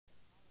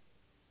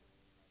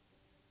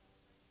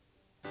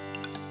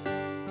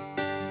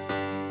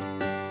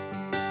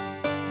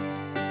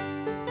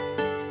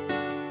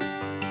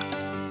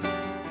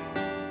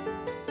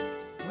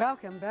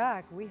Welcome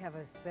back. We have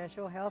a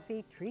special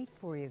healthy treat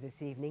for you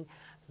this evening.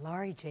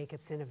 Laurie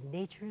Jacobson of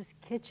Nature's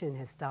Kitchen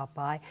has stopped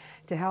by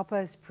to help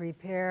us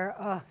prepare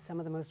some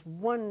of the most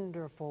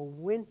wonderful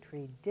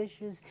wintry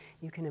dishes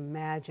you can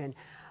imagine.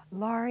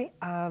 Laurie,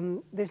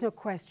 there's no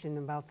question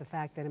about the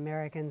fact that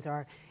Americans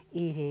are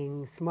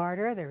eating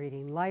smarter, they're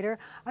eating lighter.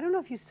 I don't know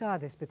if you saw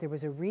this, but there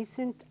was a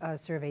recent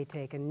survey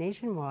taken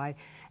nationwide,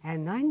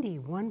 and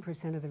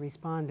 91% of the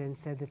respondents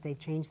said that they've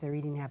changed their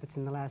eating habits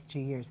in the last 2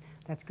 years.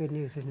 That's good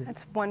news, isn't it?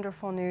 That's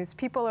wonderful news.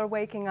 People are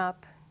waking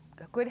up.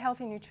 Good,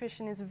 healthy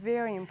nutrition is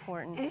very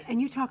important.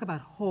 And you talk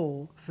about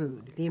whole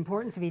food, the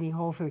importance of eating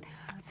whole food.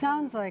 It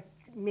sounds like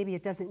maybe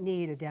it doesn't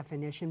need a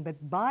definition,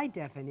 but by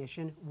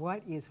definition,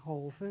 what is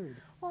whole food?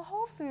 Well,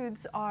 whole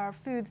foods are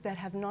foods that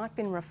have not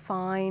been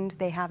refined,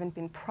 they haven't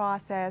been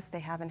processed, they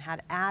haven't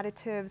had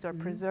additives or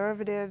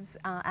preservatives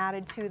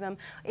added to them.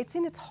 It's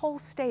in its whole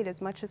state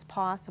as much as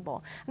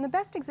possible. And the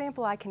best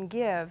example I can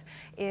give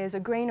is a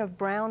grain of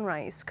brown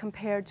rice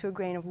compared to a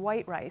grain of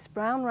white rice.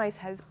 Brown rice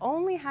has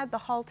only had the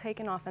hull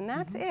taken off, and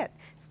that's it. It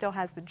still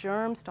has the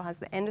germ, still has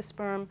the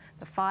endosperm,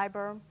 the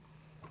fiber.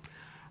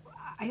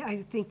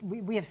 I think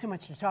we have so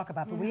much to talk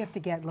about, but we have to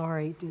get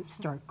Laurie to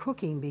start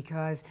cooking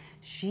because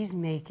she's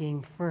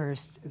making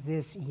first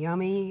this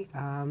yummy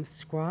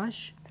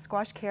squash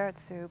carrot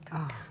soup.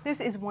 Oh.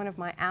 This is one of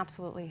my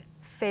absolutely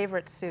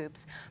favorite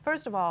soups.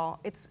 First of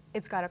all,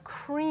 it's got a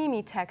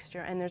creamy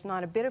texture and there's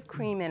not a bit of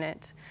cream in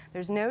it.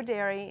 There's no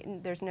dairy,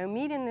 there's no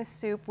meat in this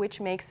soup,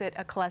 which makes it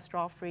a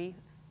cholesterol-free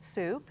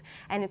soup,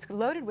 and it's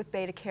loaded with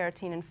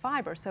beta-carotene and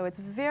fiber, so it's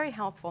very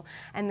helpful,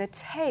 and the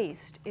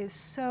taste is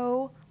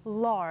so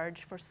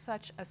large for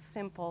such a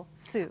simple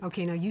soup.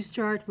 Okay, now you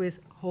start with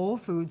whole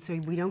food, so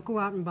we don't go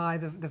out and buy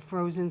the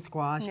frozen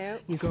squash.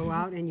 Nope. You go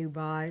out and you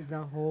buy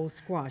the whole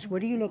squash. What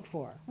do you look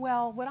for?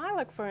 Well, what I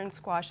look for in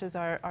squashes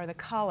are the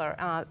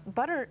color.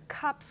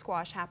 Buttercup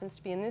squash happens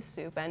to be in this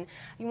soup, and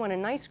you want a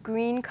nice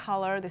green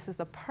color. This is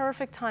the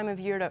perfect time of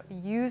year to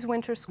use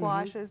winter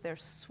squashes. They're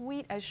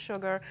sweet as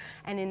sugar,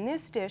 and in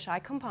this dish I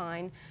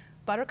combine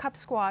buttercup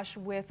squash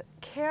with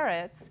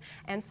carrots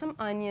and some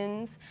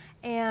onions,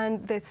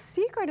 and the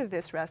secret of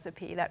this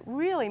recipe that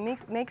really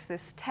makes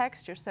this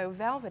texture so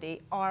velvety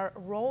are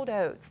rolled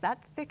oats.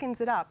 That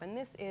thickens it up, and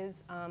this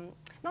is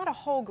not a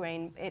whole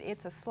grain,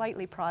 it's a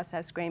slightly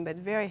processed grain, but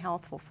very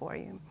healthful for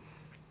you.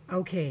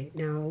 Okay,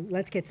 now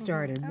let's get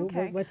started.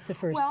 Okay. What's the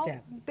first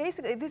step?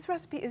 Basically, this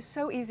recipe is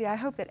so easy. I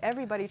hope that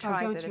everybody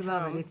tries it at home. Don't you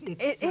love it?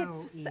 It's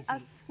so easy. It's a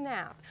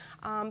snap.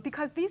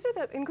 Because these are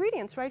the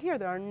ingredients right here.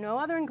 There are no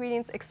other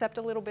ingredients except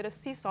a little bit of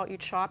sea salt. You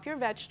chop your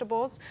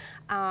vegetables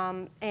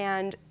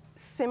and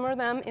simmer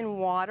them in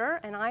water,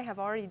 and I have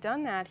already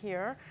done that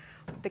here.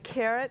 The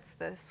carrots,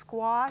 the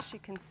squash, you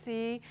can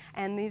see,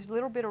 and these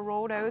little bit of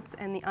rolled oats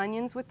and the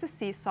onions with the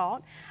sea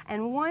salt.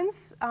 And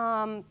once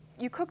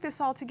you cook this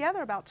all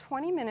together, about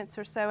 20 minutes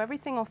or so,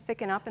 everything will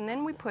thicken up, and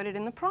then we put it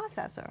in the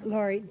processor.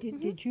 Laurie,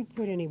 did you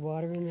put any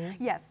water in there?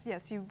 Yes,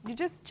 yes. You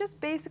just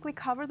basically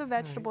cover the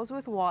vegetables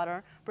with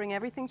water, bring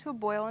everything to a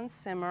boil and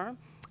simmer.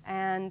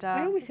 And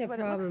I always have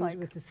problems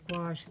with the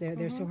squash.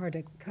 They're so hard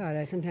to cut.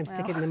 I sometimes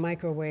stick it in the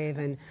microwave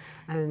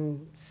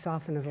and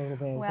soften it a little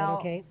bit. Is that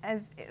okay?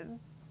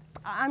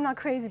 I'm not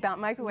crazy about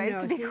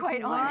microwaves, to be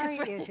quite honest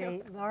with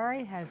you.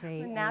 Laurie has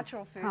a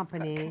natural foods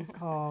company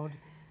called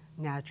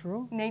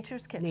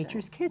Nature's Kitchen.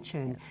 Nature's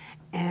Kitchen. Yes.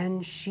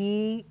 And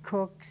she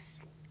cooks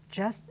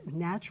just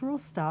natural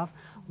stuff.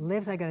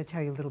 I got to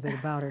tell you a little bit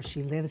about her.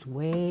 She lives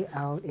way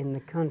out in the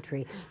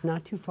country,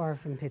 not too far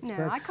from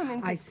Pittsburgh. No, I come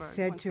in Pittsburgh. I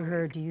said to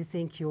her, do you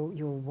think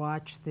you'll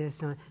watch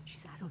this on? She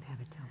said, I don't have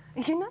a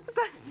television. You're not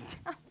supposed to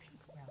tell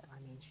people. Well,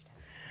 I mean, she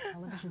doesn't have a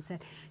television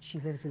set. She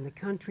lives in the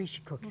country.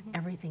 She cooks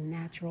everything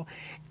natural.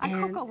 I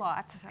cook a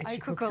lot. I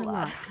cook a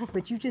lot.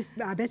 But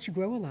I bet you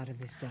grow a lot of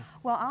this stuff.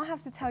 Well, I'll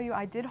have to tell you,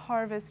 I did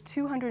harvest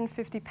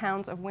 250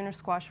 pounds of winter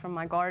squash from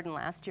my garden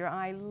last year.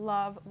 I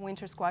love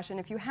winter squash, and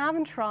if you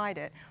haven't tried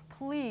it,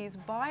 please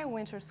buy a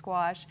winter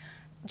squash.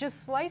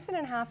 Just slice it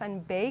in half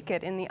and bake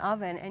it in the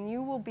oven, and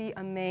you will be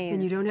amazed.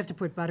 And you don't have to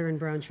put butter and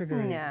brown sugar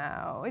in it.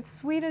 No, it's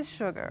sweet as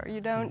sugar.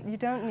 You don't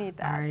need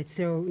that. All right.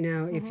 So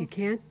now, if you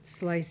can't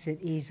slice it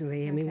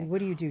easily, I mean, what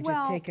do you do?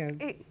 Just take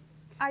a.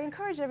 I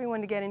encourage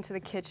everyone to get into the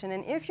kitchen,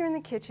 and if you're in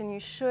the kitchen, you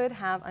should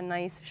have a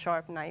nice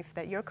sharp knife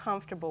that you're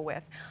comfortable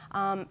with.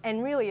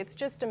 And really, it's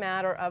just a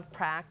matter of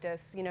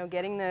practice, you know,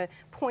 getting the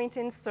point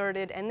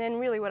inserted, and then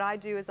really what I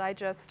do is I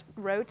just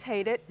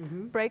rotate it,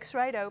 breaks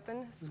right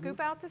open, scoop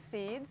out the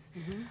seeds.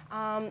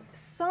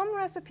 Some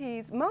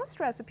recipes, most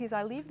recipes,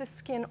 I leave the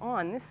skin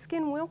on. This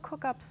skin will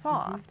cook up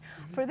soft.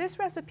 For this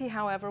recipe,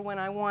 however, when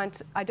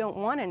I don't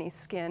want any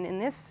skin in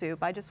this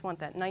soup, I just want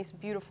that nice,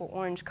 beautiful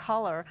orange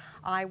color,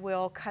 I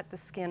will cut the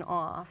skin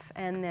off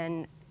and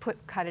then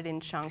cut it in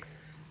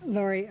chunks.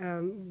 Laurie,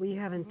 we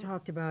haven't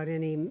talked about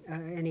any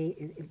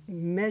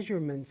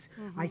measurements.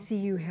 I see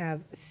you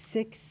have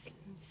six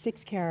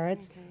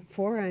carrots,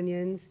 4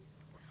 onions,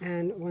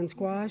 and 1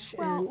 squash,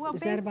 and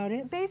is that about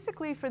it?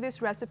 Basically for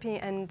this recipe,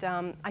 and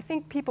I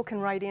think people can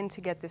write in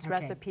to get this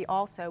recipe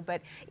also,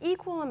 but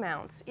equal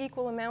amounts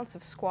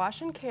of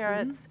squash and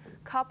carrots,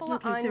 couple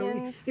of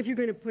onions. So if you're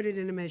going to put it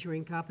in a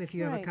measuring cup, if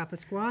you have a cup of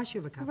squash,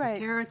 you have a cup of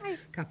carrots,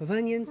 cup of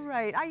onions.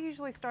 Right. I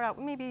usually start out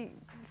with maybe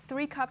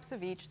 3 cups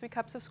of each, 3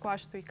 cups of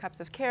squash, 3 cups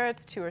of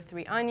carrots, 2 or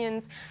 3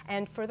 onions,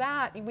 and for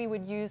that we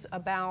would use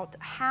about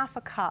half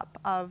a cup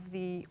of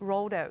the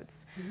rolled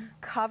oats.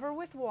 Cover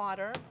with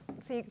water.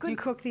 See, Do you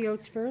cook the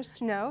oats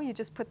first? No, you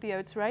just put the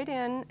oats right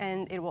in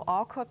and it will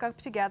all cook up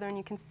together, and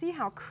you can see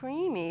how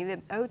creamy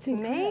the oats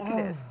make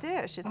this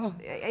dish.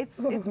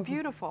 It's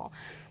beautiful.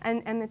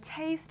 And the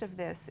taste of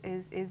this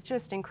is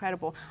just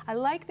incredible. I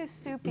like this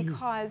soup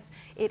because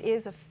it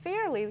is a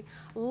fairly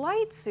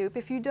light soup.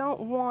 If you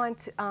don't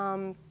want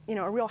you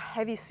know, a real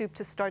heavy soup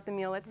to start the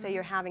meal, let's say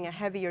you're having a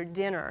heavier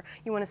dinner,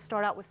 you want to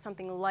start out with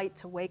something light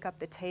to wake up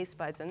the taste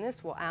buds, and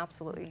this will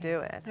absolutely do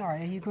it. All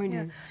right, are you going to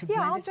blend it for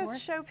us? I'll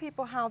just show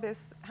people how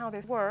this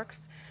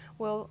works.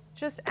 We'll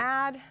just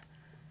add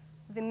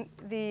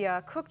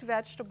the cooked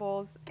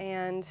vegetables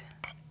and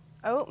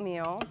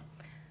oatmeal.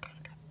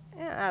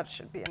 Yeah, that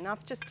should be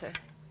enough just to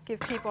give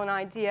people an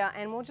idea,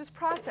 and we'll just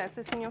process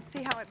this and you'll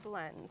see how it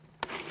blends.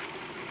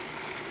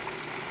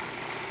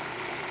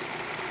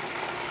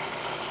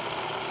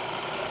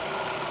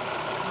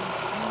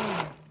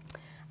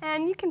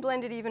 And you can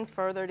blend it even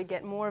further to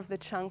get more of the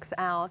chunks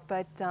out,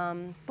 but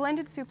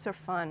blended soups are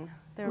fun.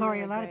 They're Laurie,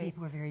 really a lot of great.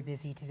 people are very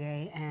busy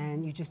today,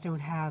 and you just don't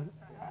have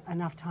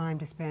enough time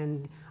to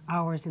spend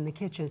hours in the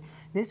kitchen.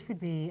 This would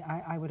be,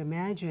 I would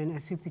imagine, a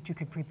soup that you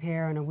could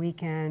prepare on a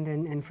weekend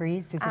and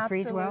freeze. Does it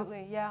freeze well?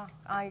 Absolutely, yeah.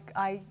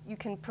 You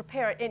can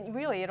prepare it.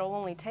 Really, it'll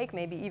only take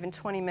maybe even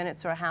 20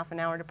 minutes or a half an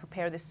hour to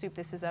prepare this soup.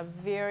 This is a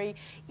very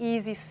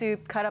easy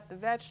soup. Cut up the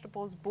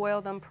vegetables, boil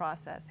them,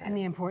 process it. And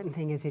the important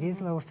thing is it is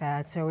low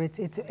fat, so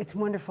it's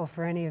wonderful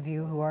for any of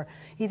you who are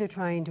either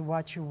trying to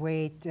watch your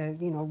weight,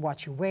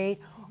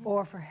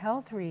 or for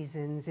health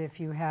reasons, if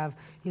you have,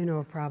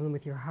 a problem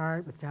with your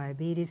heart, with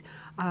diabetes.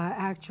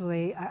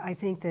 Actually, I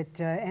think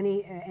that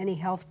any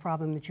health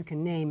problem that you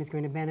can name is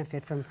going to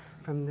benefit from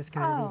this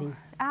kind of eating.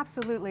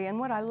 Absolutely, and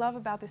what I love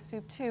about this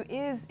soup too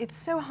is it's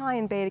so high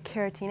in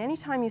beta-carotene.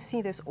 Anytime you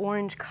see this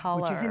orange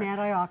color, which is an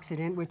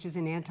antioxidant, which is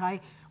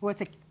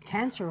it's a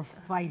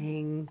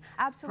cancer-fighting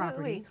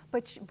property.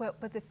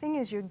 But the thing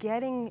is, you're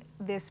getting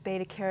this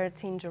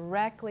beta-carotene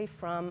directly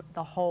from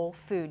the whole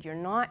food. You're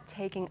not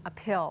taking a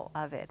pill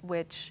of it,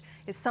 which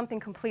is something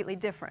completely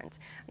different.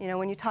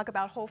 When you talk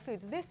about whole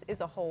foods, this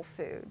is a whole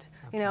food.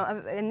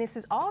 Okay. And this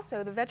is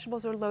also, the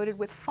vegetables are loaded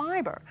with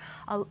fiber.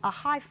 A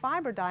high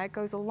fiber diet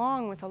goes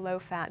along with a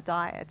low-fat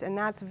diet, and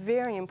that's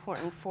very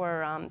important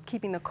for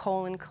keeping the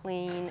colon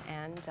clean.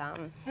 And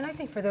I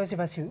think for those of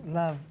us who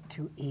love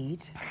to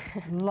eat,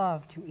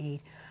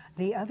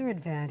 the other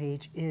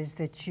advantage is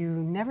that you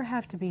never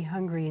have to be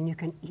hungry and you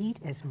can eat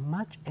as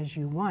much as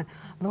you want.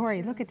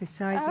 Laurie, look at the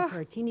size of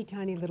her, teeny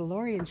tiny little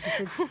Laurie, and she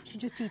said she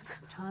just eats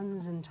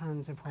tons and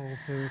tons of whole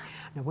food.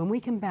 Now, when we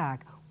come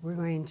back, we're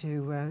going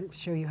to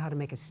show you how to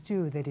make a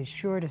stew that is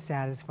sure to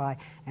satisfy,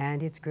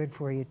 and it's good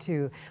for you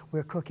too.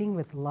 We're cooking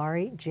with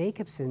Laurie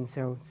Jacobson,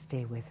 so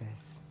stay with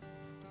us.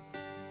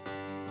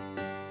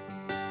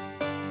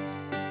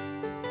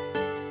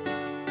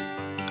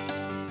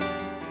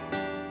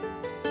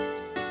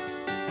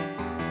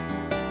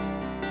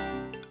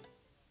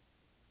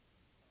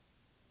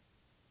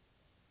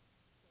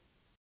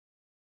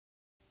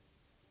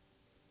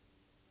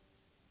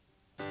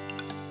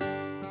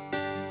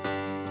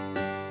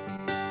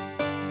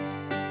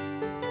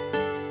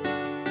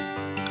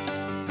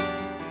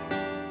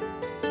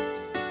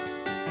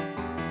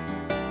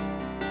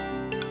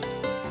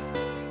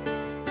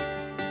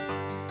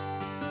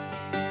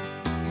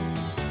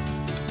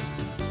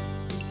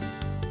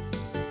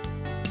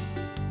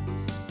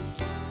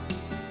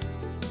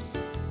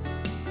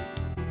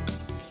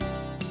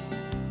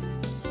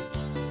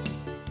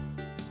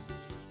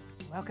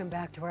 Welcome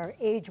back to our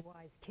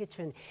Agewise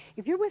kitchen.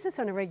 If you're with us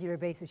on a regular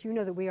basis, you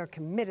know that we are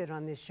committed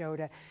on this show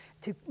to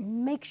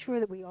make sure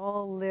that we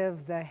all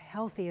live the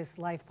healthiest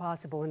life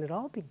possible, and it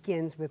all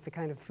begins with the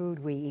kind of food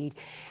we eat.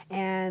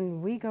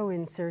 And we go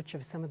in search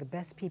of some of the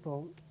best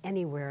people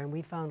anywhere, and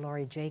we found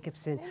Laurie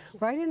Jacobson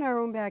right in our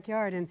own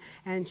backyard,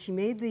 and she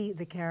made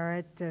the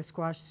carrot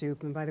squash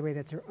soup, and by the way,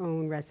 that's her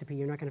own recipe.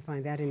 You're not going to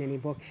find that in any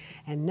book.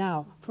 And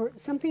now, for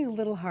something a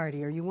little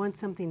heartier, you want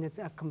something that's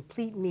a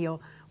complete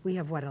meal. We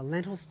have what, a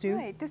lentil stew?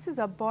 Right, this is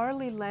a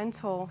barley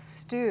lentil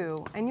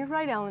stew. And you're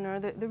right,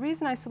 Eleanor, the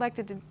reason I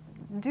selected to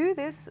do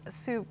this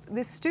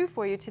stew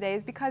for you today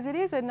is because it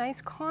is a nice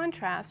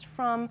contrast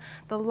from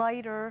the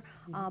lighter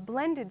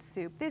blended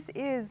soup. This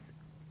is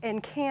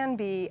and can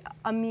be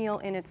a meal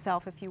in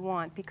itself if you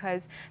want,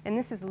 and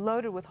this is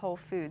loaded with whole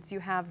foods. You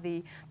have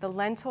the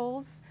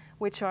lentils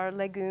which are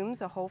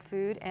legumes, a whole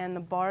food, and the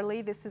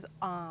barley. This is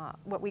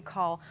what we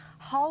call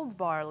hulled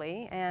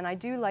barley, and I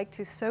do like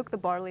to soak the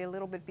barley a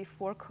little bit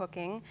before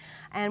cooking.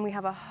 And we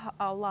have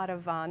a lot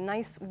of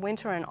nice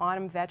winter and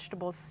autumn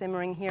vegetables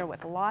simmering here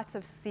with lots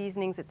of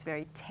seasonings. It's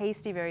very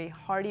tasty, very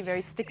hearty,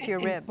 very stick to your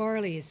ribs.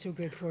 Barley is so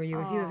good for you.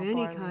 If you have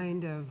any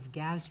kind of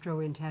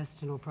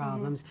gastrointestinal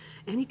problems,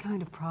 any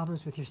kind of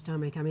problems with your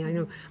stomach. I mean, I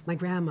know my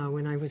grandma,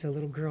 when I was a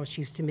little girl,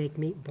 she used to make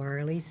me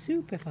barley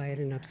soup if I had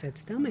an upset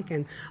stomach,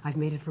 and I've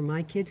made it for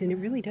my kids, and it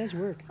really does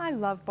work. I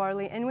love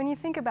barley, and when you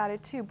think about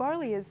it too,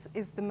 barley is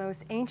the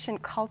most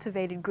ancient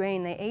cultivated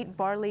grain. They ate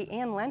barley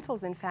and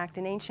lentils, in fact,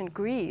 in ancient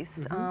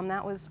Greece.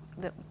 That was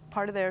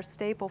part of their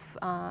staple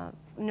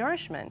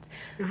nourishment.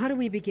 Now, how do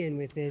we begin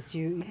with this?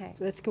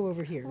 Let's go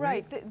over here.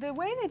 Right. The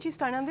way that you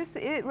start, now this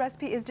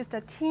recipe is just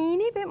a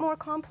teeny bit more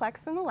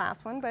complex than the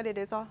last one, but it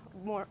is a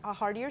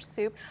heartier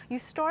soup. You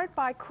start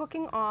by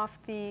cooking off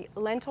the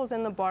lentils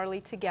and the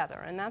barley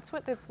together, and that's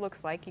what this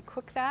looks like. You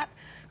cook that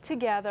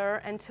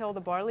together until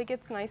the barley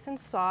gets nice and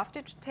soft.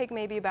 It should take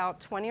maybe about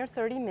 20 or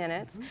 30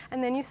 minutes,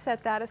 and then you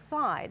set that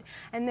aside.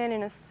 And then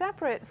in a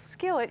separate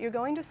skillet, you're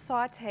going to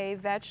saute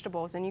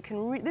vegetables, and you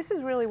can this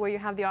is really where you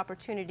have the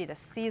opportunity to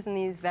season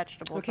these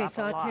vegetables up a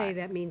lot. Saute,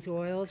 that means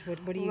oils.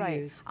 What do you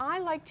use? I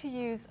like to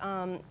use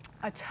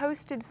a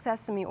toasted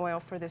sesame oil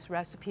for this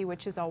recipe,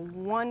 which is a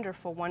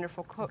wonderful,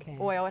 wonderful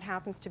oil. It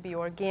happens to be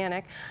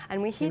organic,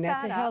 and we heat that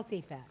up. And that's a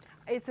healthy fat.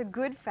 It's a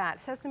good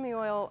fat. Sesame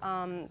oil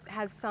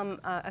has some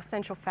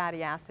essential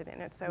fatty acid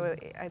in it, so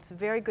it's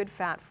very good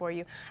fat for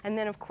you. And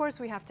then, of course,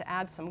 we have to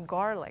add some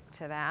garlic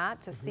to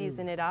that to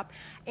season it up,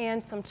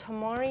 and some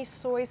tamari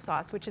soy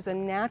sauce, which is a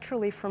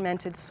naturally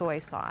fermented soy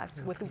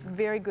sauce with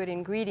very good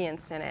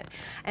ingredients in it.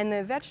 And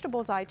the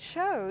vegetables I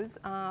chose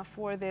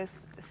for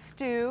this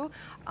stew,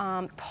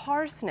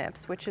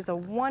 parsnips, which is a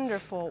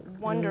wonderful,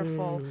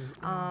 wonderful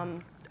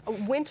a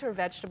winter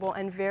vegetable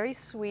and very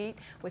sweet,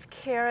 with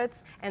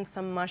carrots and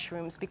some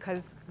mushrooms,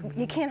 because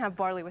you can't have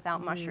barley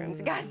without mushrooms.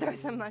 You got to throw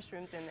some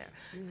mushrooms in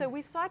there. So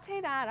we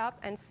saute that up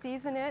and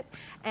season it,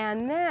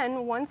 and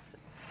then once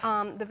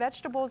the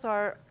vegetables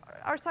are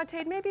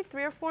sauteed maybe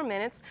 3 or 4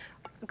 minutes,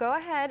 go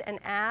ahead and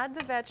add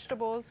the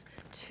vegetables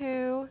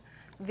to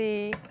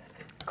the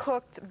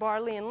cooked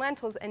barley and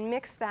lentils and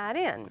mix that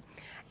in.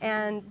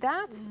 And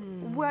that's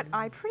what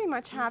I pretty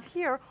much have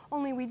here,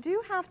 only we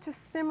do have to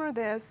simmer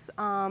this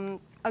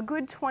a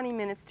good 20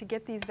 minutes to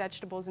get these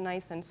vegetables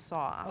nice and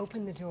soft.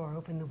 Open the door,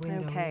 open the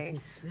window, Okay. you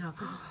can smell.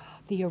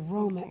 The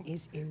aroma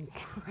is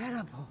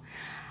incredible.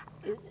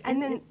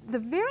 And then the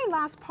very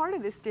last part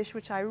of this dish,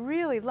 which I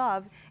really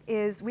love,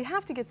 is we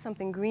have to get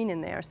something green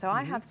in there. So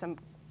I have some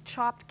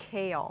chopped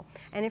kale.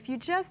 And if you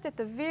just, at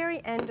the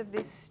very end of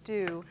this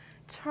stew,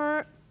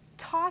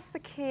 toss the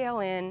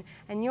kale in,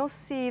 and you'll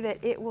see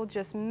that it will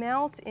just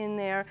melt in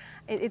there.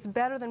 It's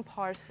better than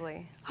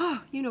parsley.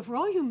 You know, for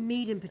all you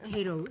meat and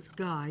potatoes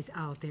guys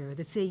out there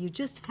that say you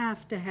just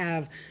have to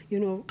have,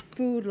 you know,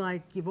 food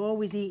like you've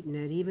always eaten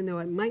it, even though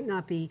it might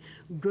not be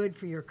good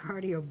for your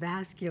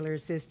cardiovascular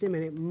system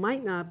and it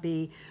might not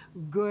be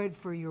good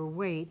for your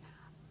weight,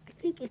 I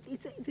think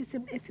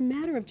it's a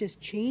matter of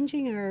just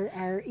changing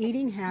our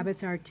eating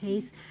habits, our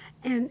tastes,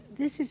 and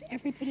this is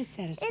every bit as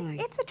satisfying.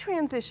 It's a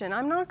transition.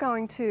 I'm not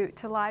going to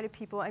lie to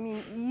people. I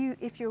mean,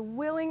 if you're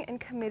willing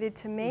and committed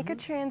to make a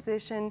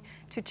transition,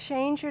 to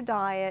change your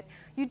diet,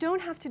 you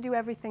don't have to do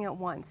everything at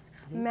once.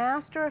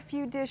 Master a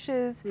few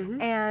dishes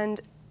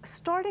and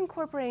start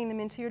incorporating them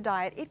into your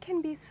diet. It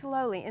can be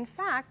slowly. In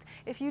fact,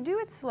 if you do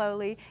it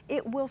slowly,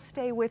 it will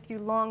stay with you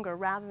longer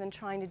rather than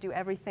trying to do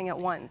everything at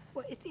once.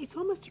 Well, it's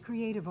almost a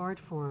creative art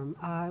form.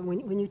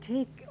 When you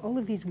take all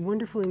of these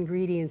wonderful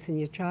ingredients and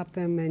you chop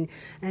them and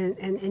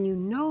you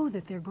know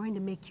that they're going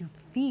to make you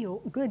feel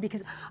good,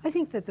 because I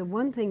think that the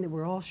one thing that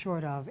we're all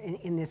short of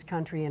in this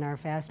country in our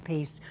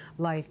fast-paced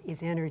life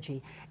is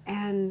energy.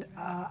 And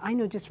I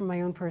know just from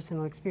my own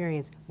personal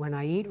experience, when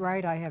I eat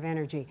right, I have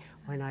energy.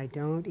 When I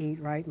don't eat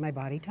right, my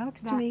body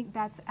talks to me.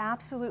 That's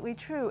absolutely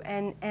true.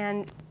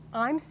 And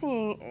I'm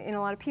seeing in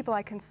a lot of people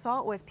I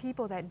consult with,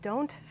 people that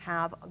don't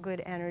have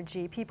good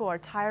energy. People are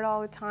tired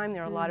all the time.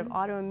 There are a lot of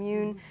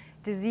autoimmune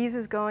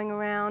diseases going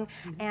around.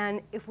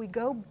 And if we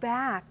go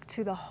back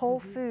to the whole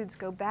foods,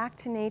 go back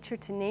to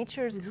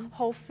nature's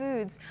whole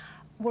foods,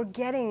 we're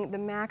getting the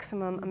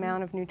maximum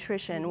amount of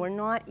nutrition. We're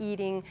not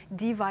eating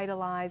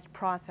devitalized,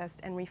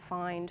 processed, and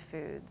refined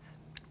foods.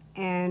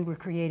 And we're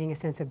creating a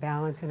sense of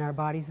balance in our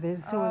bodies. That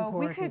is so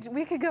important.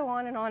 We could go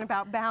on and on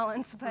about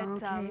balance, but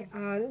okay.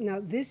 Now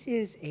this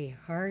is a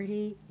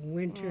hearty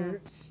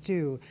winter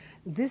stew.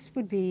 This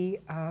would be,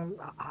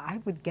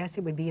 I would guess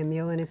it would be a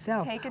meal in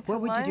itself. Take it to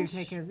what would lunch. you do?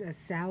 Take a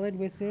salad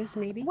with this,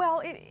 maybe?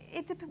 Well,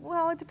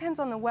 it depends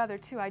on the weather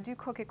too. I do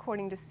cook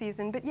according to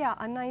season, but yeah,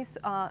 a nice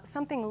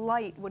something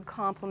light would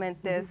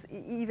complement this.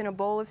 Even a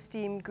bowl of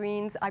steamed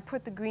greens. I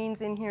put the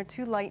greens in here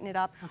to lighten it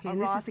up. Okay, a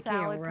and raw this is the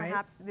salad, kale, right?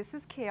 perhaps. This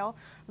is kale,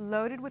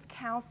 loaded with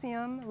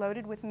calcium,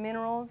 loaded with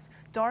minerals.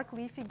 Dark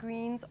leafy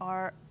greens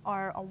are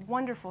a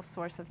wonderful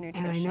source of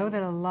nutrition. And I know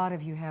that a lot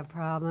of you have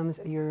problems.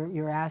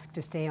 You're asked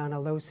to stay on a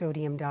low sodium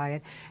sodium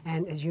diet.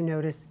 And as you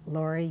noticed,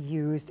 Laurie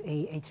used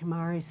a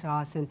tamari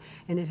sauce, and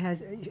it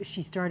has,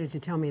 she started to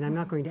tell me, and I'm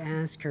not going to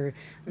ask her,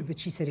 but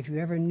she said if you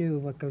ever knew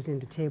what goes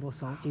into table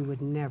salt, you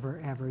would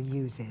never, ever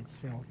use it.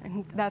 So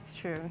that's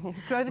true.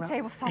 Throw the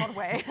table salt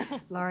away.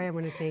 Laurie, I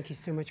want to thank you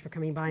so much for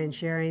coming by and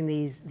sharing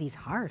these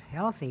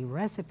heart-healthy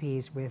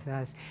recipes with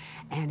us.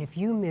 And if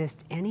you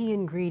missed any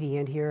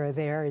ingredient here or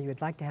there, you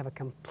would like to have a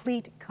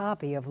complete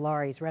copy of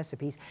Laurie's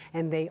recipes,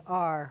 and they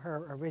are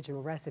her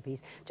original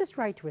recipes, just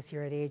write to us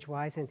here at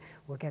Agewise and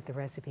we'll get the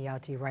recipe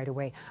out to you right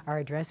away. Our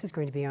address is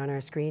going to be on our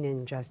screen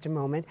in just a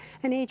moment,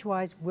 and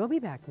Agewise will be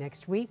back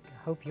next week.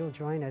 Hope you'll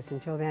join us.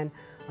 Until then,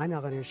 I'm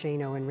Eleanor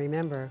Schano, and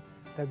remember,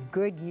 the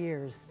good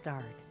years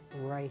start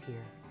right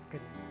here.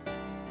 Good night.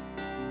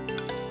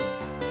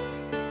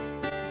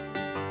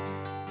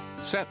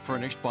 Set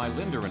furnished by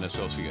Linder &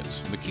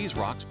 Associates, McKees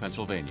Rocks,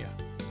 Pennsylvania.